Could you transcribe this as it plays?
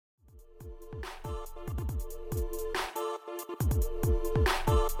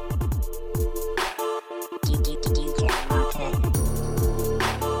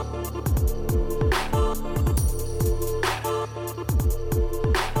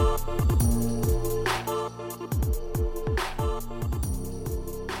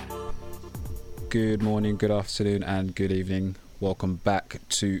Good morning, good afternoon, and good evening. Welcome back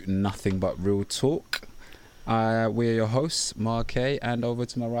to Nothing But Real Talk. We're your hosts, Mark A, and over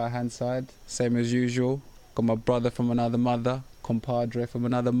to my right-hand side, same as usual, got my brother from another mother, compadre from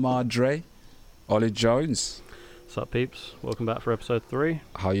another madre, Ollie Jones. What's up, peeps? Welcome back for episode 3.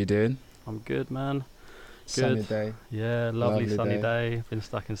 How you doing? I'm good, man. Sunny day. Yeah, Lovely sunny day. day. Been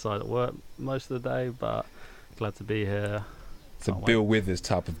stuck inside at work most of the day, but glad to be here. It's a Bill Withers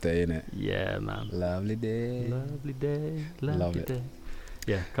type of day, innit? Yeah, man. Lovely day. Lovely day. Love Lovely it. day.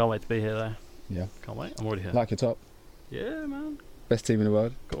 Yeah, can't wait to be here though. Yeah. Can't wait. I'm already here. Like your top. Yeah, man. Best team in the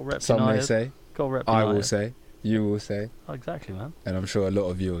world. Got to rep Some United. may say. Got to rep I United. will say. You will say. Oh, exactly, man. And I'm sure a lot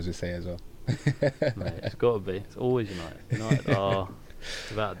of viewers will say as well. Mate, it's got to be. It's always United. United are,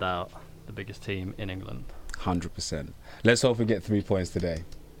 without a doubt, the biggest team in England. 100%. Let's hope we get 3 points today.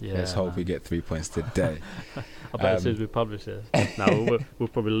 Yeah, Let's hope we get 3 points today. I bet as soon as we publish this, we'll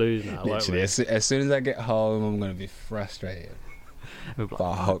probably lose now, won't Literally, we? as soon as I get home, I'm going to be frustrated. We'll be But I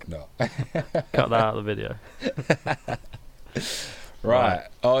like, hope not. cut that out of the video. Right.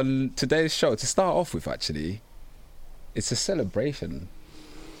 On today's show, to start off with, actually, it's a celebration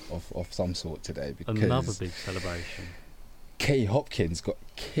of some sort today. Because Another big celebration. Kate Hopkins got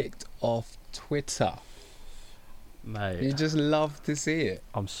kicked off Twitter. Mate, You just love to see it.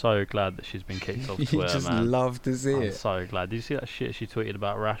 I'm so glad that she's been kicked off You Twitter, just man. love to see I'm it. so glad. Did you see that shit she tweeted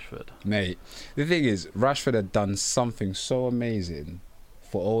about Rashford? Mate, the thing is, Rashford had done something so amazing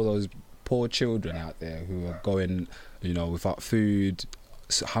for all those poor children out there who are going, without food,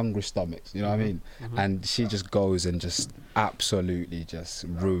 hungry stomachs, you know what I mean? Mhm. And she just goes and just absolutely just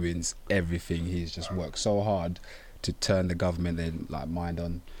ruins everything. He's just worked so hard to turn the government mind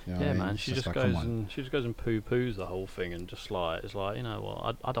on. You know what I Yeah, mean? man. It's She just just like, come goes on. and poo-poos the whole thing, and just like it's like, you know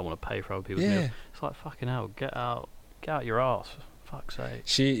what? I don't want to pay for other people's Yeah. meals. It's like, fucking hell, get out your ass, for fuck's sake.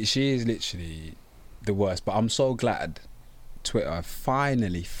 She is literally the worst. But I'm so glad Twitter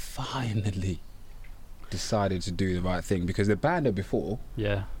finally decided to do the right thing, because they banned her before,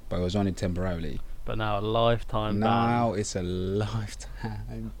 Yeah, but it was only temporarily. but now a lifetime ban. Now it's a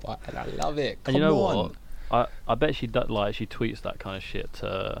lifetime ban, and I love it. And you know Come on. what? I bet she she tweets that kind of shit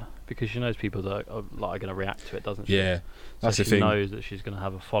because she knows people that are going to react to it, doesn't she? Yeah, So that's the she thing. knows that she's going to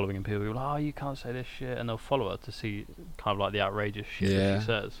have a following, and people will be like, oh, you can't say this shit, and they'll follow her to see kind of like the outrageous shit that Yeah. she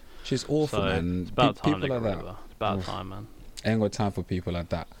says. She's awful, So man. it's about time they people got like rid of that. her. It's about Oof. time, man. Ain't got time for people like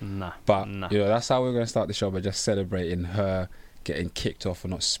that. Nah. But nah. that's how we're going to start the show, by just celebrating her getting kicked off for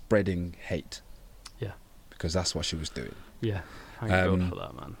not spreading hate. Yeah. Because that's what she was doing. Yeah. Thank God for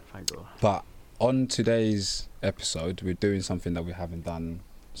that, man. Thank God. But on today's episode, we're doing something that we haven't done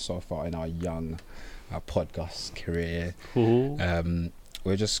so far in our young podcast career. Ooh.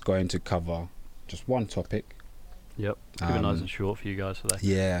 We're just going to cover just one topic. Yep. Keep it nice and short for you guys today.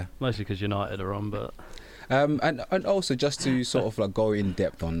 Yeah. Mostly because United are on, but And also just to sort of like go in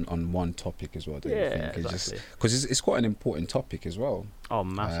depth on one topic as well. Don't you yeah, think? exactly. Because it's quite an important topic as well. Oh,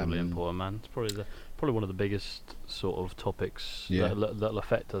 massively Um, important, man. It's probably one of the biggest sort of topics Yeah. that'll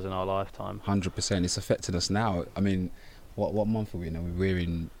affect us in our lifetime. 100%. It's affecting us now. I mean, what month are we in? We're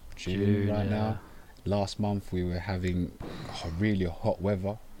in June right now. Last month we were having really hot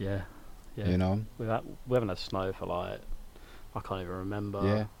weather. Yeah. Yeah. You know. We haven't had snow for I can't even remember.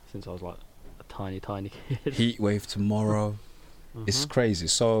 Yeah. Since I was like a tiny kid. Heat wave tomorrow. It's Mhm. crazy.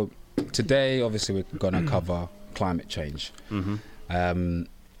 So today, obviously, we're gonna cover climate change. Mhm.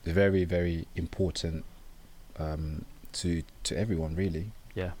 Very, very important to everyone, really.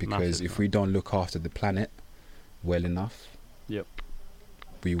 Yeah. Because massive, if man. we don't look after the planet well enough, Yep.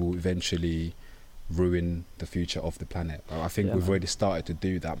 we will eventually ruin the future of the planet. I think Yeah, we've man. already started to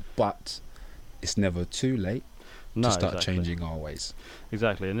do that, but it's never too late No, to start exactly. changing our ways.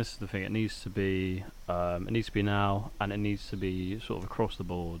 Exactly, and this is the thing. It needs to be now, and it needs to be sort of across the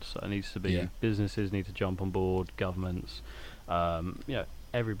board. So it needs to be Yeah. businesses need to jump on board, governments.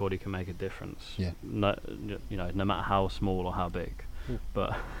 Everybody can make a difference. Yeah. No, no matter how small or how big. Mm.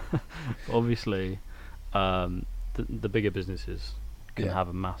 But obviously, the bigger businesses can Yeah. have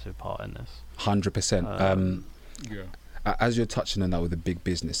a massive part in this. 100%. Yeah. As you're touching on that with the big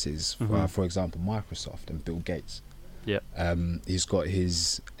businesses, Mhm. for example, Microsoft and Bill Gates. Yep. He's got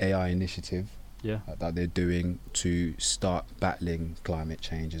his AI initiative Yeah. that they're doing to start battling climate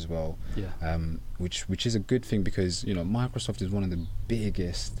change as well. Yeah. Which is a good thing, because Microsoft is one of the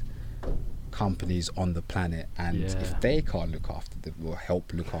biggest companies on the planet, and Yeah. if they can't look after or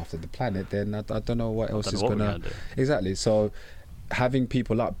help look after the planet, then I don't know what else Don't is know what we're gonna gonna do. exactly. So having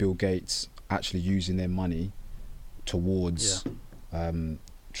people like Bill Gates actually using their money towards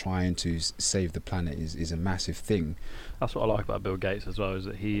trying to save the planet is a massive thing. That's what I like about Bill Gates as well, is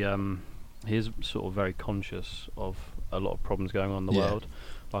that he he is sort of very conscious of a lot of problems going on in the Yeah. world.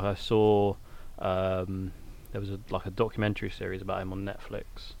 Like I saw, there was a documentary series about him on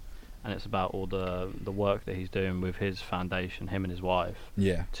Netflix, and it's about all the work that he's doing with his foundation, him and his wife,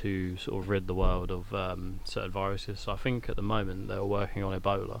 Yeah. to sort of rid the world of certain viruses. So I think at the moment they were working on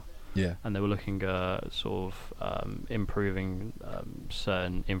Ebola, Yeah. and they were looking at sort of improving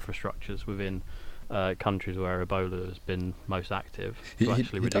certain infrastructures within countries where Ebola has been most active. He to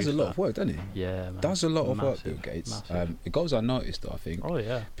actually does a reduce lot that. of work, doesn't he? Yeah, man. Does a lot of work, Massive, Bill Gates. massive. It goes unnoticed, though, I think. Oh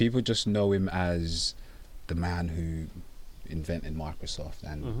yeah. People just know him as the man who invented Microsoft,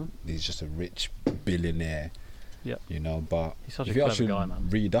 and Mhm. he's just a rich billionaire. Yeah. You know, but He's such if a you clever actually guy, man.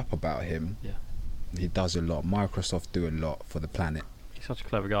 read up about him, Yeah. he does a lot. Microsoft do a lot for the planet. He's such a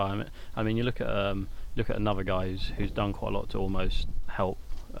clever guy. I mean, you look at another guy who's done quite a lot to almost help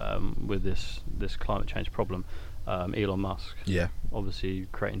with this climate change problem. Elon Musk, Yeah. obviously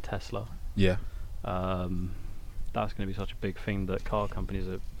creating Tesla. Yeah. That's going to be such a big thing that car companies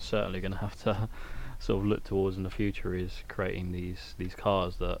are certainly going to have to sort of look towards in the future, is creating these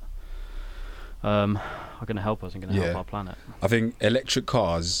cars that are going to help us and going to Yeah. help our planet. I think electric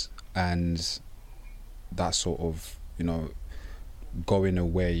cars and that sort of, going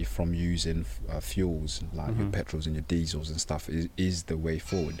away from using fuels like your Mhm. petrols and your diesels and stuff is the way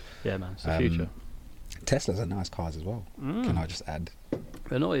forward. Yeah, man, it's the future. Teslas are nice cars as well. Can I just add?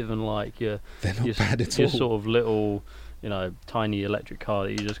 They're not even like They're not your bad at your all. sort of little, tiny electric car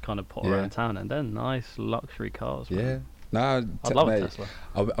that you just kind of put Yeah. around town, and they're nice luxury cars, man. Yeah. No, I'd love a mate, Tesla.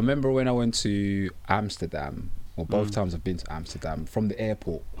 I remember when I went to Amsterdam, or both Mm. times I've been to Amsterdam, from the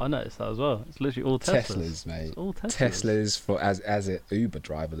airport, I noticed that as well. It's literally all Teslas. Teslas, mate. It's all Teslas. Teslas for as an Uber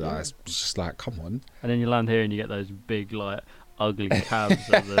driver, Yeah. it's just like, come on. And then you land here and you get those big, like, ugly cabs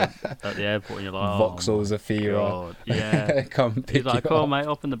at the airport, and you're like, oh, Vauxhall Zafira. God. Yeah. Come pick He's like, you come on, up. mate,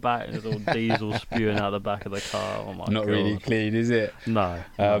 up in the back, and there's all diesel spewing out the back of the car. Oh my Not God. really clean, is it? No.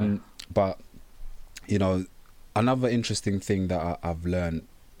 But another interesting thing that I've learned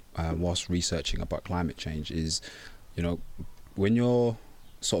whilst researching about climate change is, when you're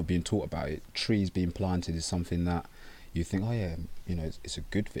sort of being taught about it, trees being planted is something that you think, oh yeah, it's a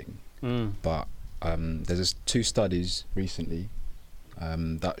good thing. But there's just 2 studies recently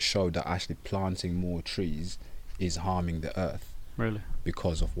that showed that actually planting more trees is harming the earth Really?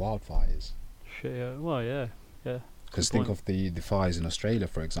 because of wildfires. Shit, yeah. Well, yeah. Yeah. Because Good think point. of the fires in Australia,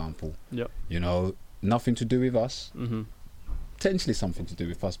 for example. Yep. Nothing to do with us. Mm-hmm. Potentially something to do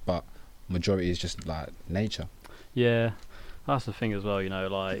with us, but majority is just like nature. Yeah. That's the thing as well,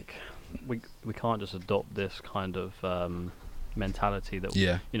 like, we can't just adopt this kind of mentality that,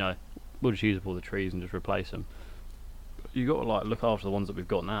 Yeah. we'll just use up all the trees and just replace them. You got to, like, look after the ones that we've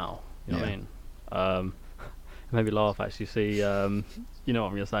got now. You know what I mean? It made me laugh, actually. See, you know what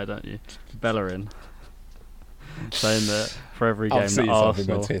I'm going to say, don't you? Bellerin saying that for every game I've that seen something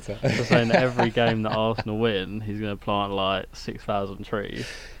on Arsenal, Twitter. so saying that every game that Arsenal win, he's going to plant like 6,000 trees.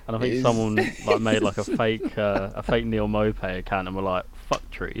 And I think Is- someone like made like a fake Neil Mopay account and were like, "Fuck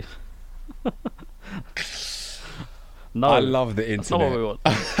trees." No, I love the that's not what internet. we want.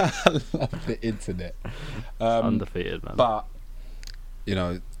 I love the internet. Undefeated, man. But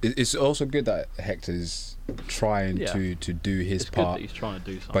it's also good that Hector's trying Yeah. to do his it's good that part. he's trying to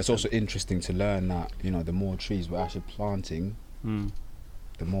do something. But it's also interesting to learn that the more trees we're actually planting, Mm.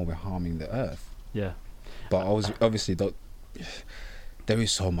 the more we're harming the earth. Yeah, But obviously, there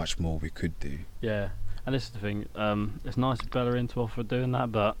is so much more we could do. yeah. And this is the thing. It's nice of Bellerin to offer doing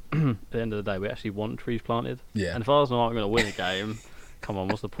that, but at the end of the day, we actually want trees planted. Yeah. And if Arsenal aren't going to win a game, come on,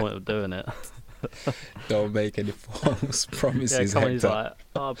 what's the point of doing it? Don't make any false Yeah, promises, come on, he's Hector. like,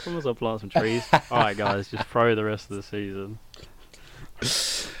 I promise I'll plant some trees. All right, guys, just throw the rest of the season.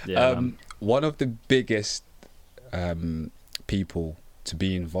 Yeah, man. One of the biggest people to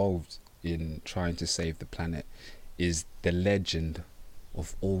be involved in trying to save the planet is the legend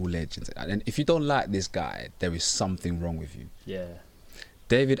of all legends. And if you don't like this guy, there is something wrong with you. Yeah.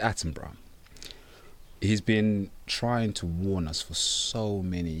 David Attenborough. He's been trying to warn us for so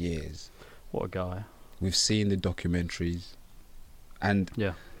many years. What a guy. We've seen the documentaries, and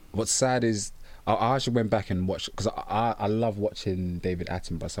Yeah. what's sad is I actually went back and watched, because I love watching David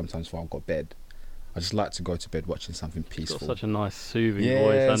Attenborough sometimes before I've got bed. I just like to go to bed watching something He's got peaceful. such a nice soothing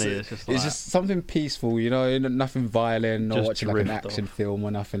voice, hasn't he? it's It's just like, just something peaceful, nothing violent, or Just watching like an drift action off. film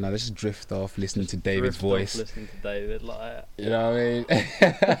or nothing like that. Just drift off, listening to David's drift off voice. listening to David, like, You know what I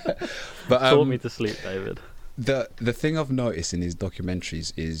mean? But taught me to sleep, David. the thing I've noticed in his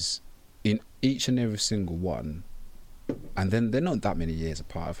documentaries is in each and every single one, and then they're not that many years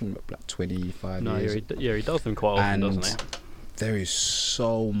apart. I think like 25 No, years. he does them quite often, And doesn't he? there is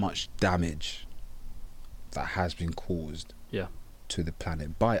so much damage that has been caused to the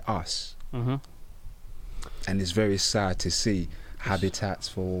planet by us. Mm-hmm. And it's very sad to see habitats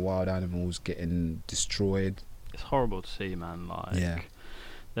for wild animals getting destroyed. It's horrible to see, man. Like,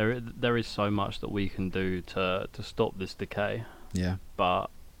 there is so much that we can do to stop this decay. Yeah. But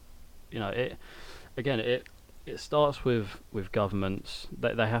it starts with governments.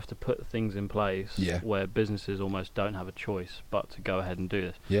 They have to put things in place where businesses almost don't have a choice but to go ahead and do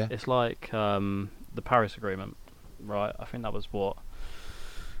this. Yeah. It's like the Paris Agreement, right? I think that was what.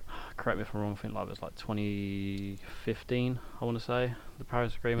 Correct me if I'm wrong. I think it was like 2015. I want to say the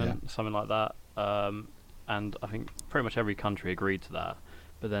Paris Agreement, something like that. And I think pretty much every country agreed to that.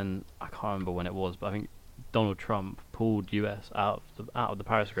 But then I can't remember when it was. But I think Donald Trump pulled US out of the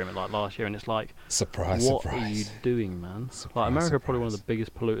Paris Agreement like last year, and it's like, surprise! What are you doing, man? Like, America are probably one of the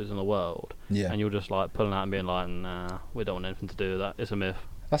biggest polluters in the world. Yeah. And you're just like pulling out and being like, nah, we don't want anything to do with that. It's a myth.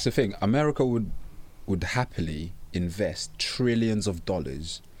 That's the thing. America would happily invest trillions of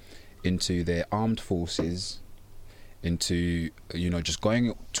dollars into their armed forces, into just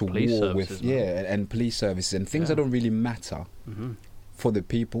going to police war with and police services and things that don't really matter for the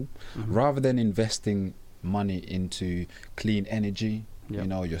people, rather than investing money into clean energy,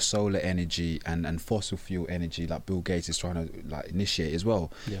 your solar energy and fossil fuel energy, like Bill Gates is trying to like initiate as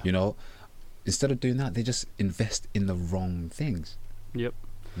well. Instead of doing that, they just invest in the wrong things.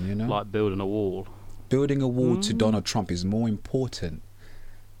 Like building a wall to Donald Trump is more important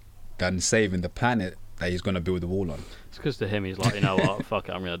than saving the planet that he's going to build a wall on. It's because to him he's like, you know what, fuck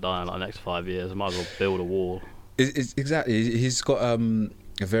it, I'm going to die in like the next 5 years, I might as well build a wall. It's exactly, he's got a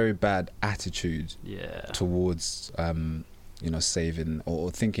very bad attitude towards saving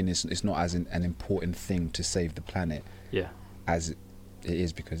or thinking it's not as an important thing to save the planet as it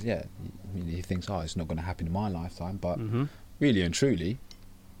is, because he thinks, it's not going to happen in my lifetime, but really and truly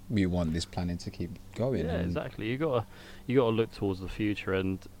we want this planet to keep going. Exactly. You got to look towards the future,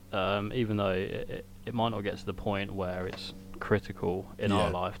 and even though it might not get to the point where it's critical in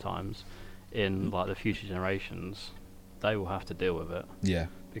our lifetimes, in like the future generations, they will have to deal with it. Yeah.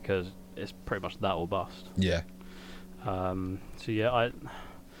 Because it's pretty much that or bust. Yeah. I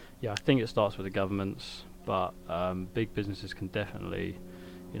think it starts with the governments, but big businesses can definitely,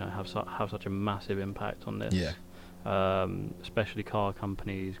 have such a massive impact on this. Yeah. Especially car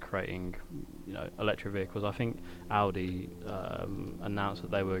companies creating, electric vehicles. I think Audi announced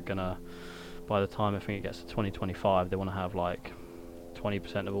that they were gonna, by the time I think it gets to 2025, they want to have like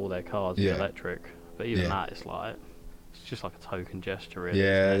 20% of all their cars be electric. But even that is like, it's just like a token gesture, really.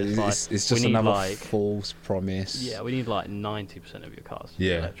 Yeah, it's just another false promise. Yeah, we need like 90% of your cars to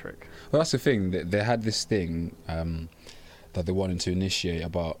be electric. Well, that's the thing. They had this thing that they wanted to initiate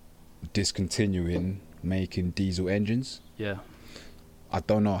about discontinuing making diesel engines. Yeah. I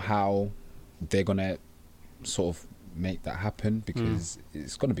don't know how they're gonna sort of make that happen, because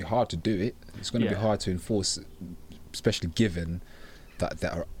it's gonna be hard to do it. It's gonna be hard to enforce, especially given that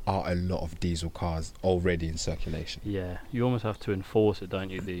there are a lot of diesel cars already in circulation. Yeah, you almost have to enforce it, don't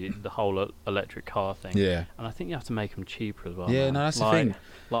you? The whole electric car thing. Yeah. And I think you have to make them cheaper as well. Yeah, man. No, that's the thing.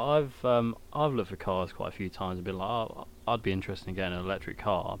 Like I've looked for cars quite a few times and been like, oh, I'd be interested in getting an electric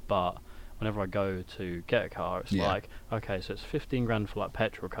car, but whenever I go to get a car, it's like, okay, so it's 15 grand for like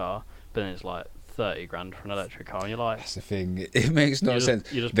petrol car, but then it's like 30 grand for an electric car, and you're like, that's the thing. It makes no sense.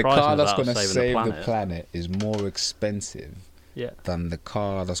 The car that's going to save the planet is more expensive than the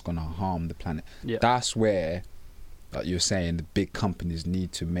car that's going to harm the planet. Yeah. That's where, like you're saying, the big companies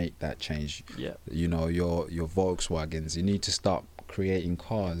need to make that change. Yeah. Your Volkswagens, you need to start creating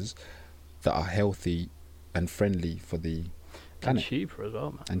cars that are healthy and friendly for the planet. And cheaper as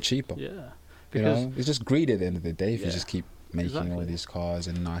well, man. And cheaper. Yeah. Because it's just greed at the end of the day if you just keep making all these cars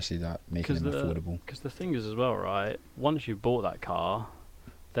and nicely making them affordable. Because the thing is as well, right, once you've bought that car,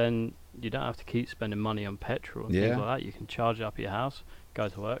 then you don't have to keep spending money on petrol and things like that. You can charge it up at your house, go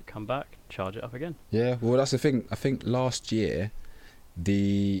to work, come back, charge it up again. Yeah, well, that's the thing. I think last year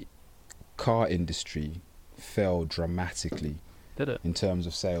the car industry fell dramatically. Did it? In terms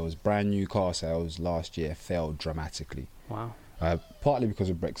of sales. Brand new car sales last year fell dramatically. Wow. Partly because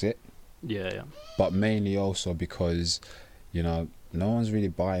of Brexit. Yeah. But mainly also because, no one's really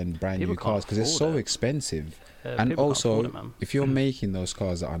buying brand new cars because they're so expensive. And also, if you're making those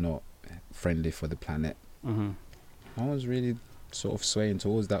cars that are not friendly for the planet, no one's really sort of swaying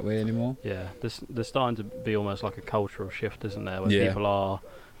towards that way anymore. Yeah, there's starting to be almost like a cultural shift, isn't there? Where people are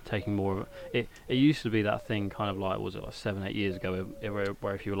taking more of it. It used to be that thing kind of like, was it like 7-8 years ago,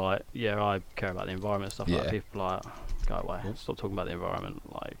 where if you were like, I care about the environment, stuff like that, people are like, go away, stop talking about the environment,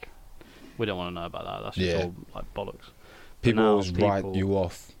 like, we don't want to know about that, that's just all like bollocks. People now always write you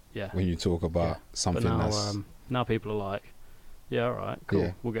off Yeah. when you talk about something But now, that's... now people are like, yeah, all right, cool,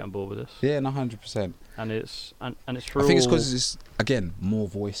 Yeah. we'll get on board with this. Yeah, no, 100%. And it's for I think it's all, because it's, again, more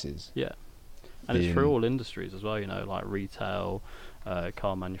voices. yeah, and it's for all industries as well. You know, like retail,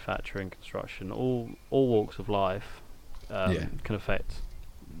 car manufacturing, construction, all walks of life can affect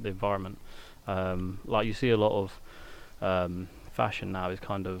the environment. Like you see a lot of fashion now is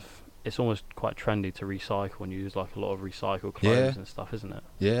kind of, it's almost quite trendy to recycle and use like a lot of recycled clothes and stuff, isn't it?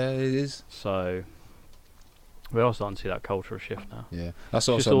 Yeah, it is. So we are starting to see that cultural shift now. Yeah, that's It's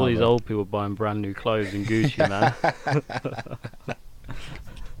also just all these old people buying brand new clothes in Gucci, man.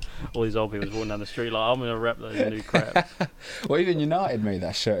 All these old people walking down the street like, I'm gonna rep those new crepes. Well, even United made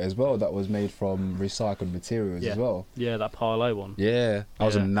that shirt as well. That was made from recycled materials as well. Yeah, that parlay one. Yeah, that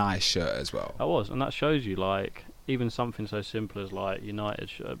was a nice shirt as well. That was, and that shows you like even something so simple as like United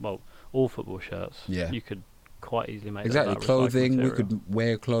shirt, well, all football shirts. Yeah, you could quite easily make exactly that clothing. We could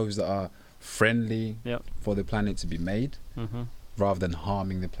wear clothes that are friendly for the planet to be made, rather than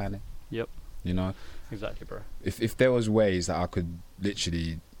harming the planet. Yep. You know. Exactly, bro. If there was ways that I could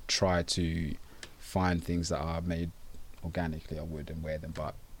literally try to find things that are made organically, I would, and wear them,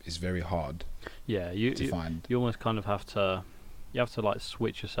 but it's very hard. Yeah, you find. You almost kind of have to like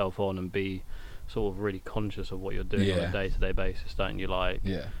switch yourself on and be sort of really conscious of what you're doing on a day-to-day basis, don't you? Like,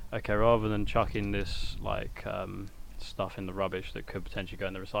 okay, rather than chucking this like stuff in the rubbish that could potentially go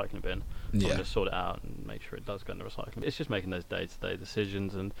in the recycling bin, I'll just sort it out and make sure it does go in the recycling bin. It's just making those day-to-day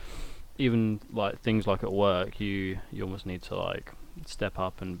decisions, and even like things like at work, you almost need to like step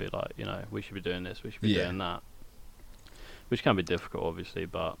up and be like, you know, we should be doing this, we should be doing that, which can be difficult obviously,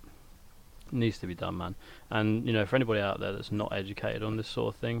 but needs to be done, man. And you know, for anybody out there that's not educated on this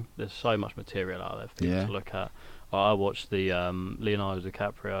sort of thing, there's so much material out there for people to look at. I watched the Leonardo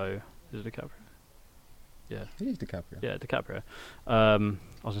DiCaprio, is it DiCaprio? Yeah, he is DiCaprio. Yeah, DiCaprio. I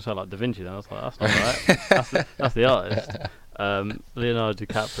was gonna say like Da Vinci then. I was like, that's not right. that's the artist. Leonardo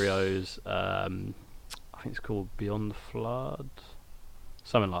DiCaprio's I think it's called Beyond the Flood,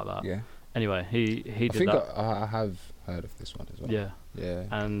 something like that. Yeah. Anyway, he did think that. I have heard of this one as well. Yeah. Yeah.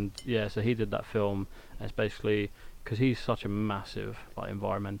 And yeah, so he did that film, and it's basically because he's such a massive like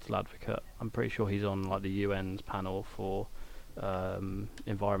environmental advocate. I'm pretty sure he's on like the UN's panel for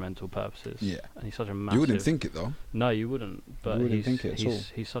environmental purposes. Yeah. And he's such a massive. You wouldn't think it though. No, you wouldn't. But you wouldn't think it at all.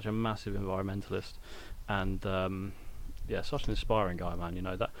 He's such a massive environmentalist, and yeah, such an inspiring guy, man. You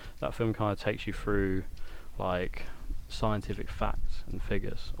know, that film kind of takes you through like scientific facts and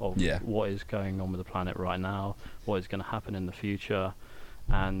figures of what is going on with the planet right now, what is going to happen in the future,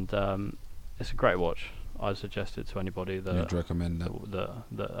 and it's a great watch. I'd suggest it to anybody that you'd recommend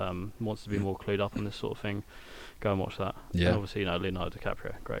that wants to be more clued up on this sort of thing. Go and watch that. Yeah. And obviously, you know, Leonardo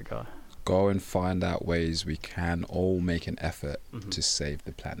DiCaprio, great guy. Go and find out ways we can all make an effort to save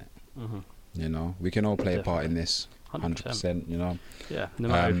the planet. You know, we can all play a part in this. 100%, you know. Yeah, no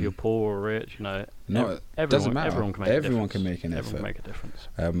matter if you're poor or rich, you know. No, it doesn't matter. Everyone can make an effort. Everyone can make a difference.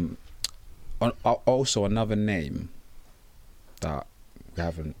 Also, another name that we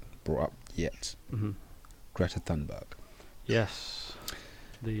haven't brought up yet, Greta Thunberg. Yes,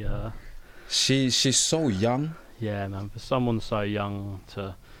 she's so young. Yeah, man. For someone so young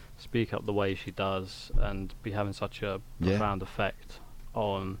to speak up the way she does and be having such a profound effect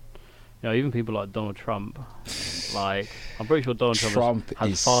on, you know, even people like Donald Trump. Like, I'm pretty sure Donald Trump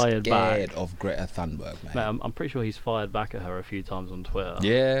has fired back. Scared of Greta Thunberg, man. Man, I'm pretty sure he's fired back at her a few times on Twitter.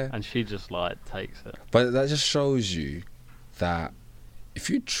 Yeah. And she just like takes it. But that just shows you that if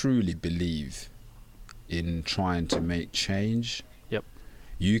you truly believe in trying to make change,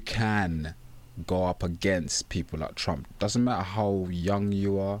 you can go up against people like Trump. Doesn't matter how young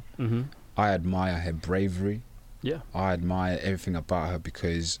you are. I admire her bravery. Yeah. I admire everything about her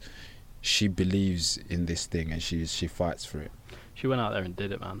because she believes in this thing and she fights for it. She went out there and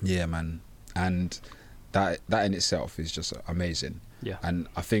did it, man. Yeah, man. And that in itself is just amazing. Yeah. And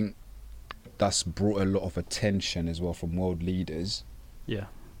I think that's brought a lot of attention as well from world leaders. Yeah.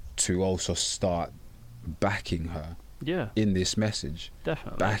 To also start backing her. Yeah. In this message.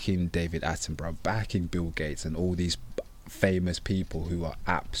 Definitely. Backing David Attenborough, backing Bill Gates and all these famous people who are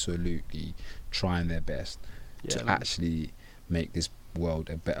absolutely trying their best to actually make this world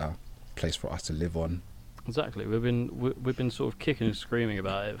a better place for us to live on. Exactly. We've been sort of kicking and screaming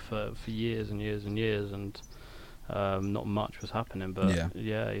about it for years and years and years, and not much was happening. But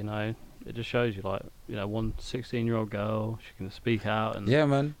yeah, you know, it just shows you, like, you know, one 16-year-old girl, she can speak out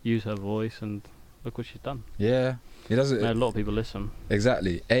and use her voice, and look what she's done. Yeah. It doesn't. You know, a lot of people listen.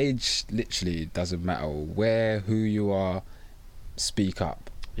 Exactly. Age literally doesn't matter. Who you are, speak up.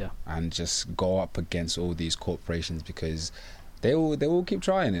 Yeah. and just go up against all these corporations, because they will keep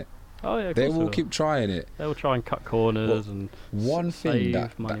trying it. Oh yeah, of They course will keep trying it. They will try and cut corners Well, and one thing save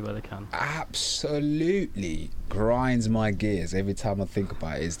that money where they can. absolutely grinds my gears every time I think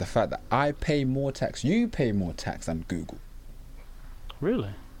about it is the fact that I pay more tax, you pay more tax than Google.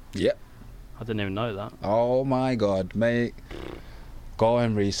 Really? Yep. I didn't even know that. Oh my god, mate. Go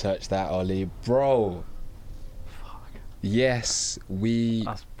and research that, Ollie. Bro. Fuck. Yes, we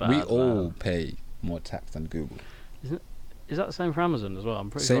That's bad, we all man. pay more tax than Google. Is that the same for Amazon as well? I'm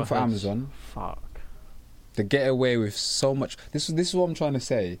pretty Same sure. for Amazon. Fuck. They get away with so much. This is what I'm trying to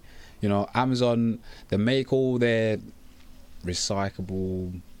say. You know, Amazon, they make all their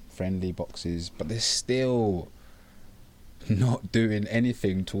recyclable friendly boxes, but they're still not doing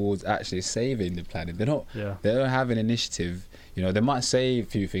anything towards actually saving the planet. They don't have an initiative. You know, they might say a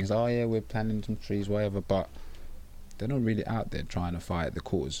few things, oh yeah, we're planting some trees, whatever, but they're not really out there trying to fight the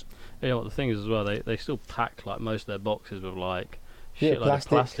cause. You know what the thing is as well, they still pack like most of their boxes with like Yeah, shit like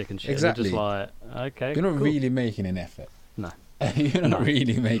plastic and shit. Exactly. They're just like, okay, You're not cool. really making an effort. No. You're not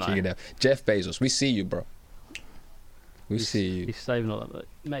really making No. an effort. Jeff Bezos, we see you, bro. We see you. He's saving all that.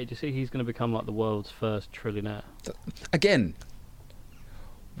 Mate, do you see he's going to become like the world's first trillionaire? Again,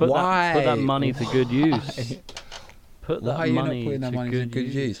 Put why? That money to good use. Put that Why are you not money putting that to money to good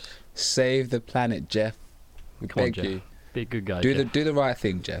good use? Save the planet, Jeff. We Come on, beg Jeff. you. Be a good guy, Do Jeff. the right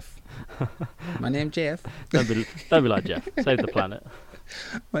thing, Jeff. My name's Jeff. Don't be like Jeff. Save the planet.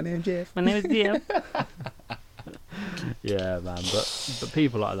 My name's Jeff. My name is Jeff. Yeah, man. But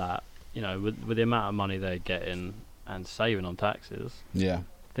people like that, you know, with the amount of money they're getting and saving on taxes, Yeah.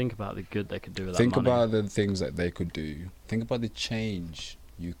 think about the good they could do with Think that money. about the things that they could do. Think about the change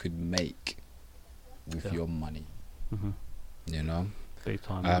you could make with your money. Mm-hmm. You know? Big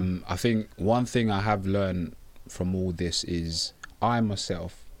time. Man. I think one thing I have learned from all this is I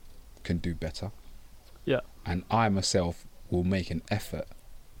myself can do better. Yeah. And I myself will make an effort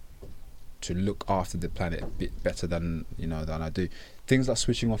to look after the planet a bit better than I do. Things like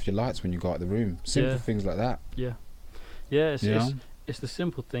switching off your lights when you go out the room. Simple things like that. Yeah. Yeah, it's the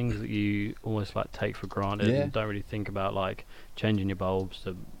simple things that you almost like take for granted and don't really think about, like changing your bulbs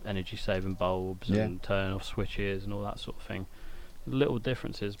to energy saving bulbs and turning off switches and all that sort of thing. Little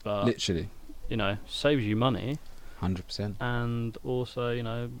differences, but literally, you know, saves you money 100%, and also, you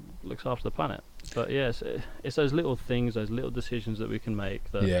know, looks after the planet. But yes, it's those little things, those little decisions that we can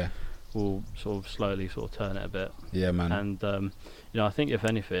make that will sort of slowly sort of turn it a bit. Yeah, man. And you know, I think if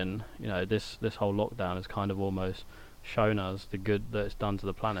anything, you know, this whole lockdown has kind of almost shown us the good that it's done to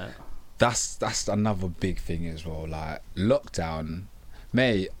the planet. That's another big thing as well. Like lockdown,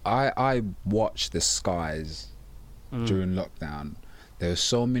 mate. I watched the skies during lockdown. There were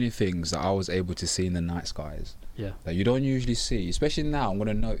so many things that I was able to see in the night skies. Yeah. That you don't usually see, especially now. I'm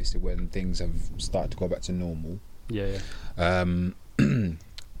gonna notice it when things have started to go back to normal. Yeah, yeah.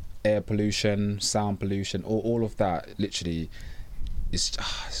 Air pollution, sound pollution, all of that. Literally, it's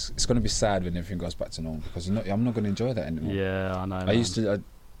going to be sad when everything goes back to normal, because I'm not going to enjoy that anymore. Yeah, I know. Used to,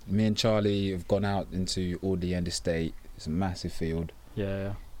 me and Charlie have gone out into Audley End Estate. It's a massive field.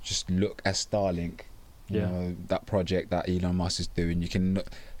 Yeah. Just look at Starlink. You know, that project that Elon Musk is doing. You can,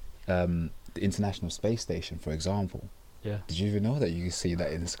 the International Space Station, for example. Yeah. Did you even know that you can see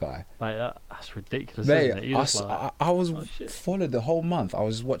that in the sky? Mate, that's ridiculous, isn't it? I was followed the whole month. I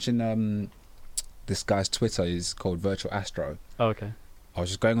was watching this guy's Twitter is called Virtual Astro. Oh, okay. I was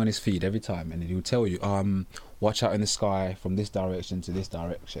just going on his feed every time, and he would tell you, watch out in the sky from this direction to this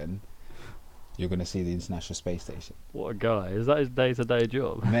direction. You're going to see the International Space Station. What a guy. Is that his day-to-day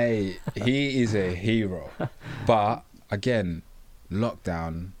job? Mate, he is a hero. But, again,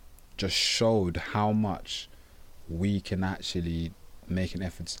 lockdown just showed how much we can actually make an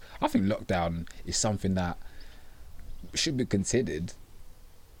effort. I think lockdown is something that should be considered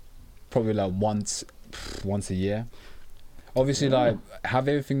probably like once a year. Obviously, like, have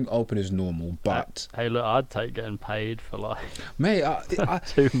everything open as normal, but hey, look, I'd take getting paid for like, mate,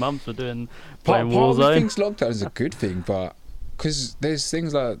 2 months for playing part of Warzone. me thinks lockdown is a good thing, but because there's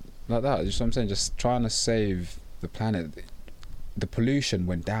things like that. Just what I'm saying, just trying to save the planet. The pollution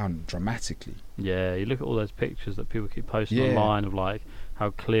went down dramatically. Yeah, you look at all those pictures that people keep posting online of like how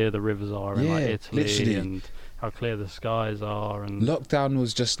clear the rivers are in like Italy, literally. And how clear the skies are. And lockdown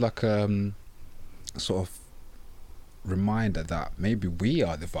was just like sort of reminder that maybe we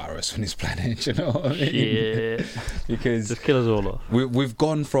are the virus on this planet. You know what I mean? Yeah. Because just kill us all off. We've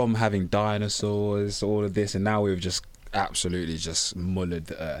gone from having dinosaurs, all of this, and now we've just absolutely just mullered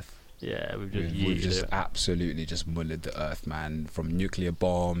the earth. Yeah, we've just absolutely just mullered the earth, man. From nuclear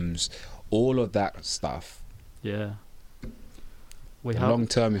bombs, all of that stuff. Yeah. We the have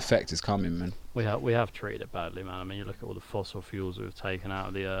long-term effect is coming, man. we have treated it badly, man. I mean, you look at all the fossil fuels we've taken out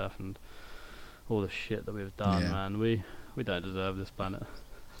of the earth and all the shit that we've done, man. We don't deserve this planet.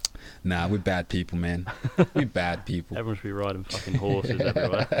 Nah, we're bad people, man. We're bad people. Everyone should be riding fucking horses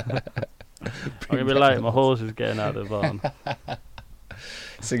everywhere. I'm gonna be late. My horse is getting out of the barn.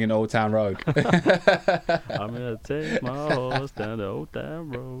 Singing Old Town Road. I'm gonna take my horse down the Old Town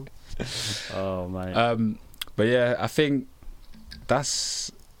Road. Oh, mate. But yeah, I think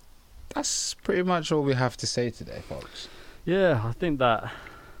that's pretty much all we have to say today, folks. Yeah, I think that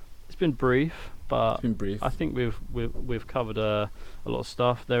it's been brief, but It's been brief. I think we've covered a lot of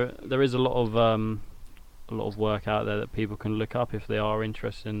stuff. There is a lot of work out there that people can look up if they are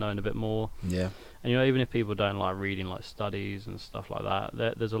interested in knowing a bit more. Yeah. And even if people don't like reading like studies and stuff like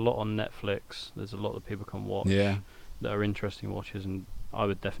that, there's a lot on Netflix. There's a lot that people can watch that are interesting watches, and I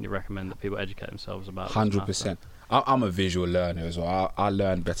would definitely recommend that people educate themselves about. 100%. I'm a visual learner as well. I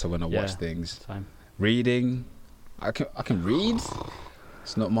learn better when I watch things. Same. Reading, I can read.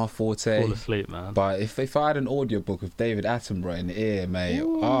 It's not my forte. Fall asleep, man. But if I had an audiobook of David Attenborough in the ear, mate,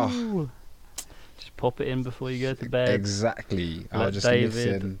 just pop it in before you go to bed. Exactly. Let I'll just David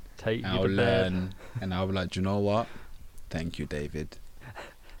listen. take you I'll to learn, bed. and I'll be like, do you know what? Thank you, David.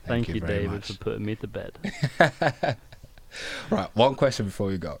 Thank you, very David, much. for putting me to bed. Right, one question before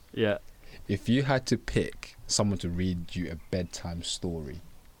we go. Yeah. If you had to pick someone to read you a bedtime story,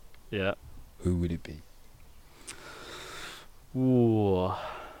 Yeah. who would it be? Ooh.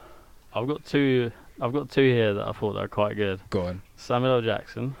 I've got two here that I thought that are quite good. Go on. Samuel L.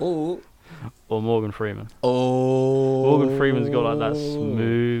 Jackson Oh. or Morgan Freeman. Oh. Morgan Freeman's got like that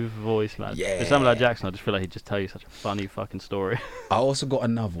smooth voice, man. Yeah. With Samuel L. Jackson, I just feel like he'd just tell you such a funny fucking story. I also got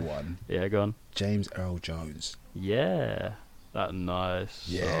another one. Yeah, go on. James Earl Jones. Yeah. That nice,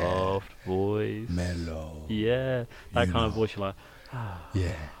 Yeah. soft voice. Mellow. Yeah. That You kind of know. voice you're like,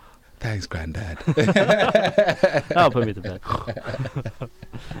 Yeah. Thanks, Granddad. that'll put me to bed.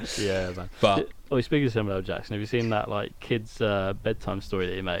 Yeah, man. But Speaking of Samuel L. Jackson, have you seen that like kids bedtime story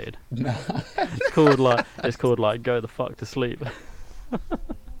that he made? no. It's called like Go the Fuck to Sleep.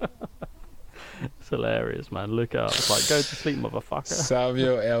 It's hilarious, man. Look it up. It's like, go to sleep, motherfucker.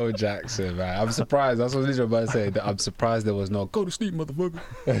 Samuel L. Jackson, man. I'm surprised. That's what I was literally about to say. That I'm surprised there was no go to sleep,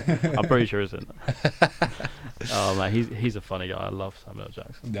 motherfucker. I'm pretty sure isn't. Oh man, he's a funny guy. I love Samuel L.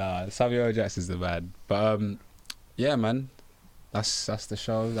 Jackson. Nah, Samuel L. Jackson's the man. But yeah, man. That's the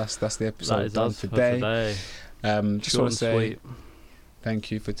show. That's the That episode is done us for today. today. Just Short want and to say sweet.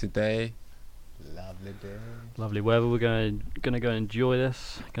 thank you for today. Lovely day. Lovely weather. We're gonna go enjoy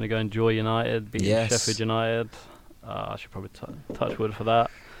this. Gonna go enjoy United beating Yes. Sheffield United. I should probably touch wood for that.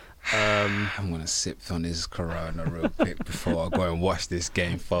 I'm gonna sip on this Corona real quick before I go and watch this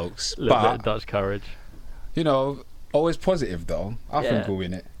game, folks. A little bit of But Dutch courage. you know, always positive though. I think Yeah. we'll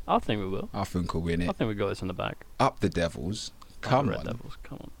win it. I think we will. I think we'll win I it. think we got this in the bag. Up the Devils. Up Come the Red on. Devils.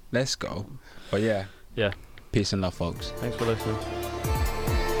 Come on. Let's go. But yeah. Yeah. Peace and love, folks. Thanks for listening.